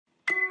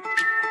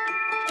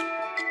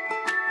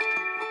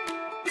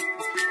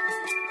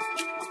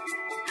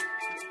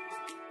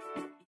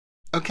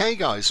Okay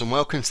guys, and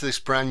welcome to this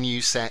brand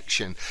new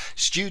section,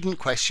 student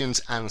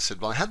questions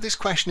answered. Well, I had this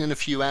question in a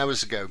few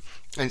hours ago,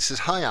 and it says,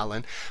 "Hi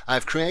Alan, I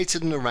have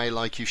created an array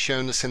like you've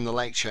shown us in the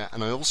lecture,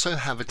 and I also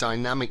have a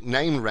dynamic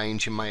name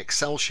range in my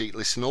Excel sheet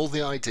listing all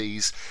the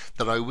IDs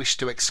that I wish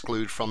to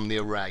exclude from the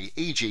array,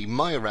 e.g.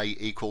 my array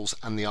equals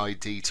and the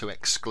ID to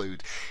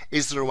exclude.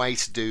 Is there a way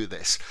to do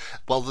this?"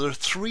 Well, there are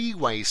three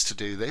ways to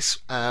do this.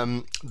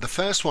 The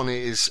first one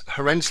is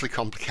horrendously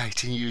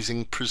complicated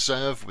using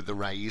preserve with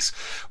arrays,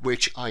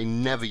 which I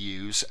never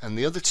use, and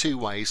the other two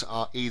ways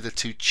are either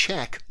to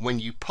check when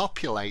you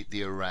populate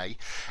the array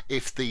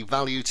if the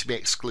value to be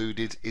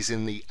excluded is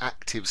in the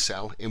active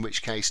cell, in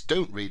which case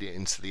don't read it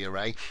into the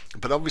array,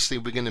 but obviously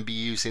we're going to be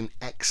using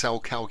Excel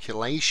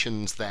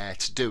calculations there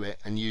to do it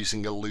and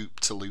using a loop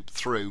to loop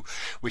through,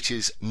 which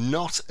is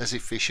not as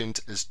efficient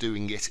as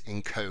doing it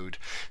in code.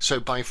 So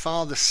by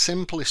far the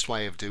simplest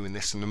way of doing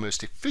this and the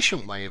most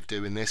efficient way of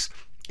doing this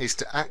is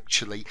to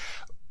actually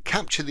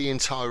capture the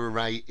entire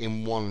array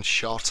in one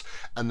shot,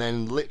 and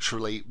then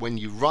literally when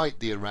you write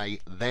the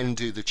array then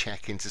do the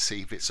checking to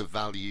see if it's a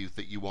value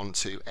that you want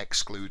to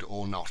exclude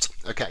or not.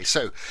 Okay,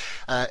 so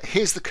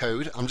here's the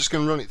code. I'm just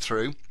going to run it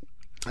through.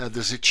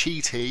 There's a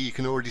cheat here, you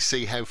can already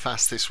see how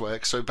fast this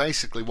works. So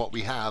basically what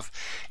we have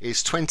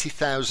is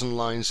 20,000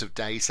 lines of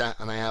data,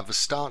 and I have a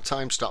start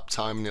time, stop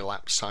time and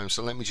elapsed time.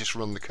 So let me just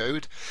run the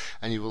code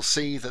and you will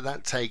see that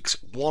that takes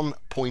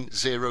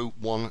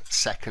 1.01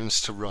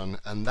 seconds to run,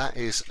 and that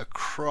is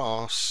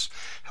across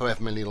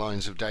however many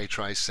lines of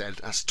data I said.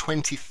 That's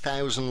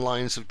 20,000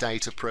 lines of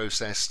data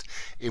processed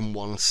in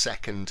 1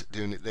 second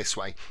doing it this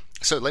way.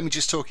 So let me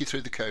just talk you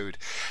through the code.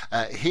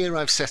 Here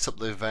I've set up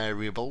the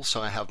variable,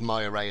 so I have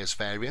my array as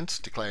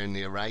variant, declaring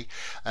the array.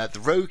 The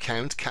row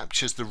count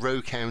captures the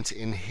row count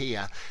in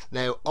here.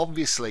 Now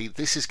obviously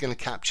this is going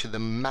to capture the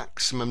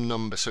maximum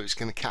number, so it's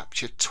going to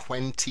capture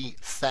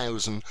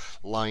 20,000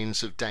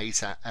 lines of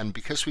data, and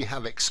because we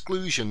have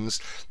exclusions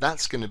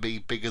that's going to be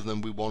bigger than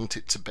we want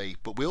it to be,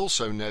 but we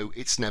also know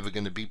it's never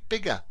going to be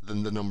bigger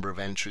than the number of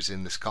entries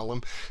in this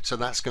column, so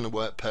that's going to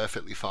work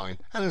perfectly fine.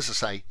 And as I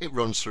say, it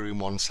runs through in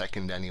 1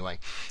 second anyway.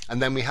 And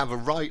then we have a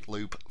write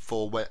loop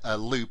for a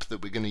loop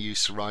that we're going to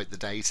use to write the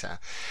data.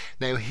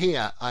 Now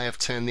here I have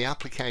turned the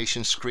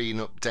application screen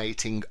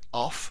updating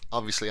off.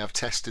 Obviously I've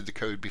tested the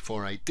code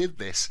before I did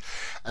this,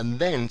 and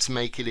then to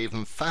make it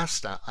even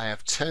faster I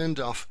have turned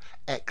off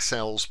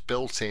Excel's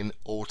built-in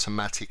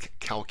automatic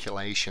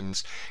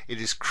calculations.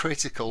 It is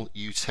critical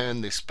you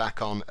turn this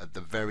back on at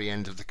the very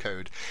end of the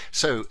code.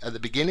 So at the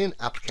beginning,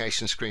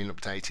 application screen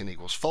updating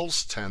equals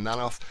false, turn that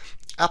off.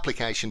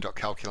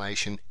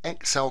 Application.calculation,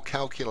 Excel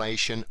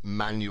calculation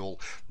manual.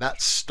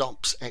 That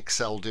stops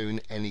Excel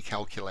doing any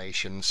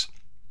calculations.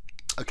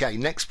 Okay,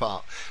 next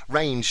part,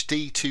 range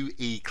D to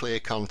E clear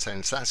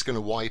contents. That's going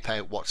to wipe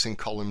out what's in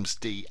columns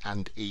D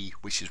and E,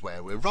 which is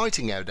where we're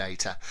writing our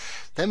data.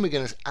 Then we're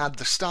going to add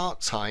the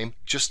start time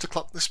just to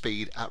clock the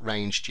speed at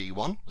range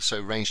G1. So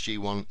range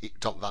G1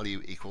 dot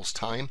value equals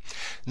time.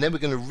 And then we're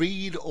going to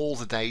read all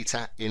the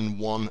data in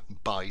 1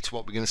 byte.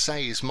 What we're going to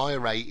say is my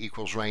array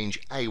equals range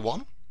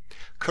A1.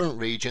 Current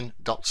region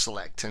dot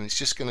select, and it's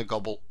just going to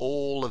gobble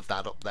all of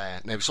that up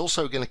there. Now it's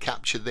also going to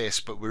capture this,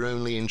 but we're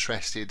only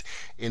interested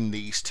in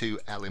these two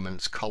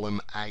elements,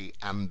 column A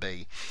and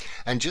B.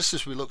 And just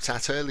as we looked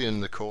at earlier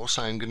in the course,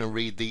 I'm going to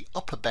read the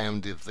upper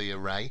bound of the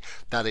array,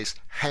 that is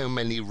how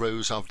many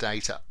rows of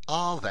data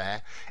are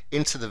there,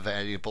 into the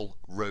variable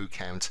row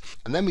count.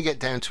 And then we get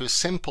down to a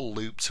simple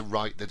loop to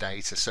write the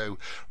data. So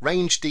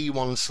range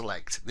D1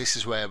 select, this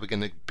is where we're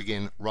going to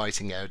begin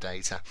writing our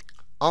data.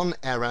 On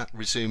error,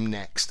 resume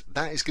next.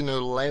 That is going to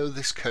allow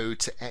this code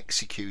to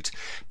execute,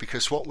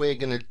 because what we're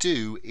going to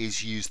do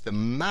is use the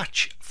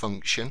match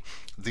function,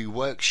 the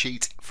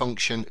worksheet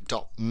function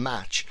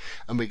 .match,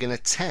 and we're going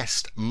to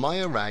test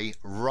my array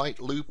write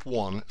loop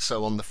 1.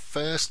 So on the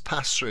first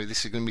pass through,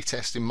 this is going to be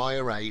testing my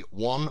array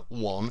 1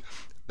 1,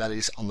 that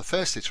is on the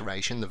first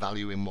iteration, the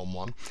value in 1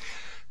 1,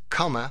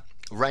 comma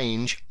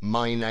range,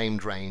 my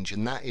named range,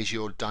 and that is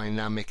your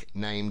dynamic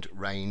named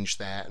range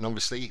there. And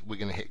obviously we're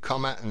going to hit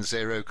comma and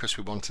 0 because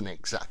we want an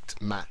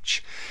exact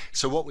match.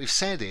 So what we've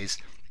said is,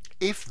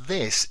 if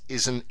this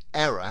is an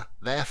error,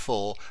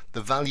 therefore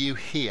the value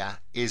here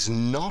is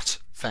not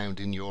found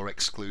in your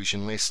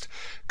exclusion list,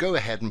 go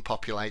ahead and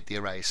populate the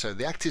array. So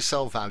the active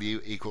cell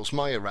value equals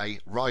my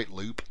array write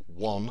loop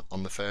 1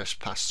 on the first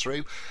pass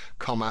through,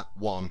 comma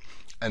 1,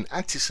 and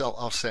active cell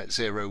offset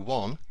 0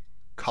 1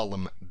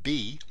 column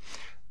B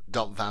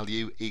dot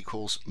value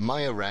equals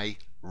my array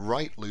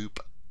write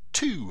loop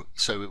 2,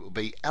 so it will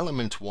be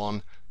element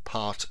 1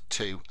 part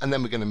 2, and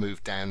then we're going to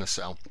move down a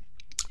cell.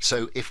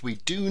 So if we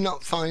do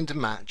not find a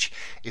match,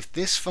 if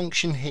this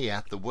function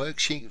here, the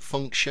worksheet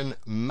function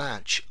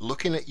match,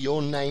 looking at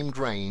your named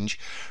range,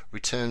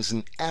 returns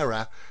an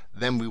error,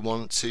 then we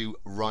want to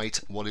write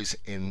what is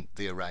in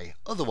the array.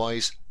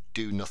 Otherwise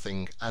do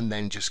nothing and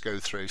then just go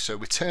through. So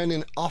we're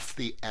turning off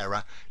the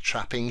error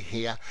trapping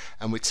here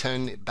and we're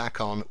turning it back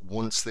on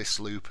once this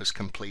loop has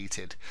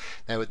completed.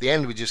 Now at the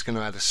end we're just going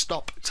to add a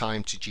stop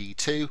time to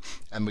G2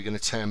 and we're going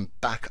to turn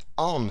back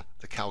on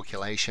the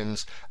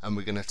calculations and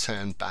we're going to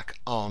turn back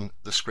on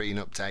the screen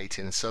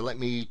updating. So let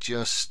me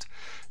just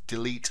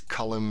delete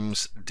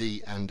columns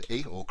D and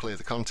E, or clear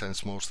the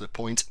contents more to the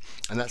point,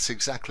 and that's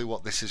exactly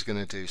what this is going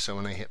to do. So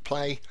when I hit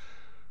play,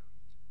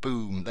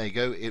 boom, there you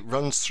go, it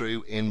runs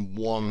through in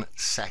 1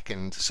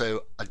 second.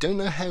 So I don't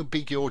know how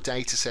big your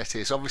data set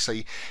is.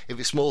 Obviously if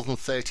it's more than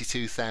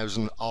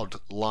 32,000 odd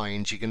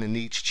lines, you're going to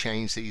need to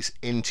change these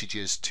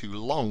integers to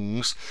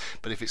longs,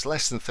 but if it's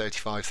less than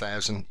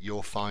 35,000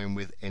 you're fine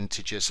with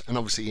integers, and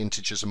obviously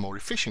integers are more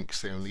efficient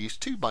because they only use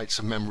 2 bytes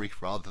of memory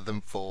rather than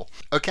 4.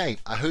 Okay,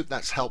 I hope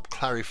that's helped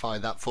clarify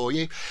that for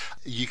you.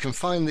 You can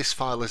find this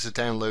file as a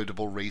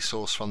downloadable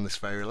resource from this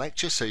very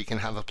lecture, so you can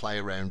have a play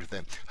around with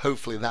it.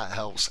 Hopefully that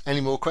helps. Any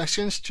more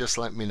questions, just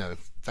let me know.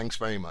 Thanks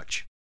very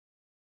much.